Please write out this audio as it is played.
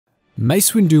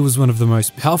Mace Windu was one of the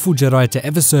most powerful Jedi to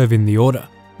ever serve in the Order.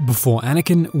 Before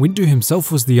Anakin, Windu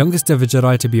himself was the youngest ever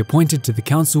Jedi to be appointed to the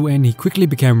Council, and he quickly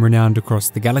became renowned across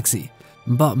the galaxy.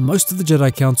 But most of the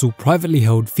Jedi Council privately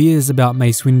held fears about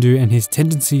Mace Windu and his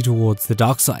tendency towards the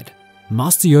dark side.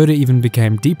 Master Yoda even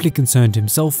became deeply concerned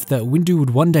himself that Windu would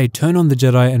one day turn on the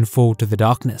Jedi and fall to the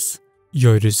darkness.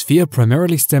 Yoda's fear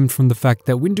primarily stemmed from the fact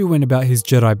that Windu went about his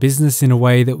Jedi business in a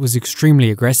way that was extremely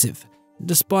aggressive.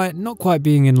 Despite not quite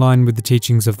being in line with the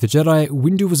teachings of the Jedi,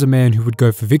 Windu was a man who would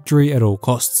go for victory at all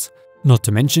costs. Not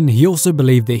to mention, he also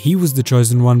believed that he was the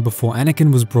chosen one before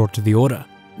Anakin was brought to the Order.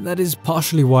 That is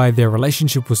partially why their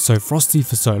relationship was so frosty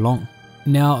for so long.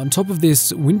 Now, on top of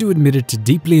this, Windu admitted to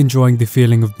deeply enjoying the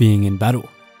feeling of being in battle.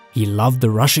 He loved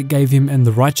the rush it gave him and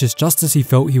the righteous justice he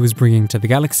felt he was bringing to the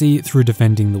galaxy through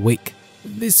defending the weak.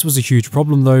 This was a huge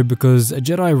problem though, because a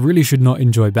Jedi really should not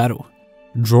enjoy battle.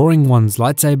 Drawing one's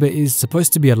lightsaber is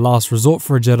supposed to be a last resort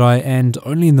for a Jedi, and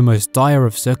only in the most dire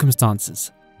of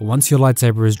circumstances. Once your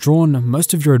lightsaber is drawn,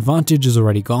 most of your advantage is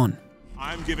already gone.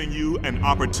 I'm giving you an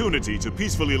opportunity to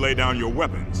peacefully lay down your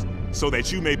weapons, so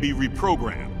that you may be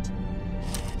reprogrammed.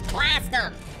 Blast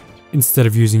them! Instead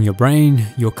of using your brain,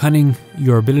 your cunning,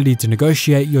 your ability to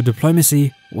negotiate, your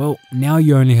diplomacy, well, now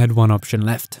you only had one option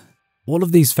left. All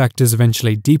of these factors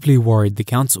eventually deeply worried the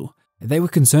Council. They were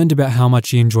concerned about how much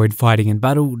he enjoyed fighting in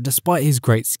battle, despite his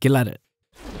great skill at it.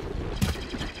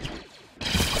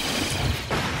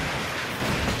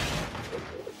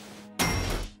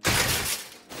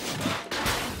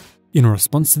 In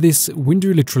response to this,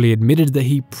 Windu literally admitted that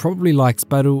he probably likes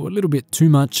battle a little bit too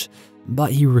much,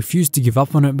 but he refused to give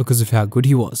up on it because of how good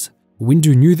he was.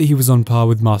 Windu knew that he was on par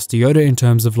with Master Yoda in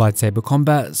terms of lightsaber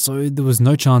combat, so there was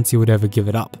no chance he would ever give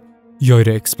it up.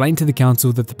 Yoda explained to the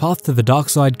Council that the path to the dark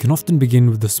side can often begin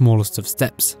with the smallest of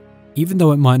steps. Even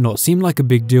though it might not seem like a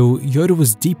big deal, Yoda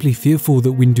was deeply fearful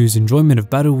that Windu's enjoyment of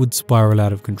battle would spiral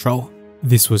out of control.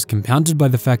 This was compounded by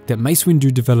the fact that Mace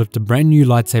Windu developed a brand new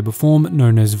lightsaber form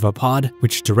known as Vapad,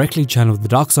 which directly channeled the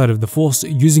dark side of the Force,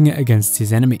 using it against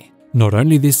his enemy. Not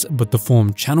only this, but the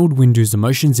form channeled Windu's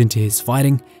emotions into his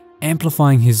fighting,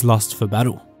 amplifying his lust for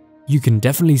battle. You can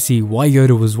definitely see why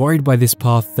Yoda was worried by this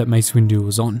path that Mace Windu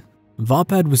was on.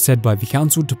 Vapad was said by the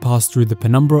Council to pass through the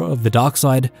penumbra of the dark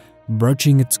side,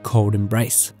 broaching its cold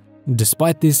embrace.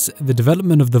 Despite this, the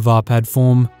development of the Vapad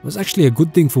form was actually a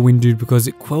good thing for Windu because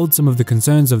it quelled some of the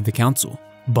concerns of the Council.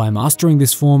 By mastering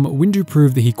this form, Windu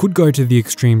proved that he could go to the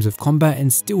extremes of combat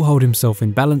and still hold himself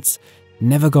in balance,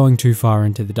 never going too far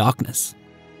into the darkness.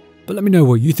 But let me know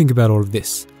what you think about all of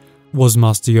this. Was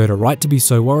Master Yoda right to be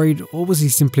so worried, or was he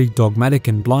simply dogmatic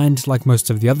and blind like most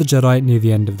of the other Jedi near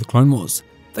the end of the Clone Wars?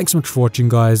 Thanks so much for watching,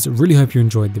 guys. Really hope you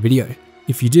enjoyed the video.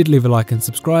 If you did, leave a like and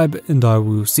subscribe, and I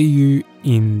will see you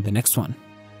in the next one.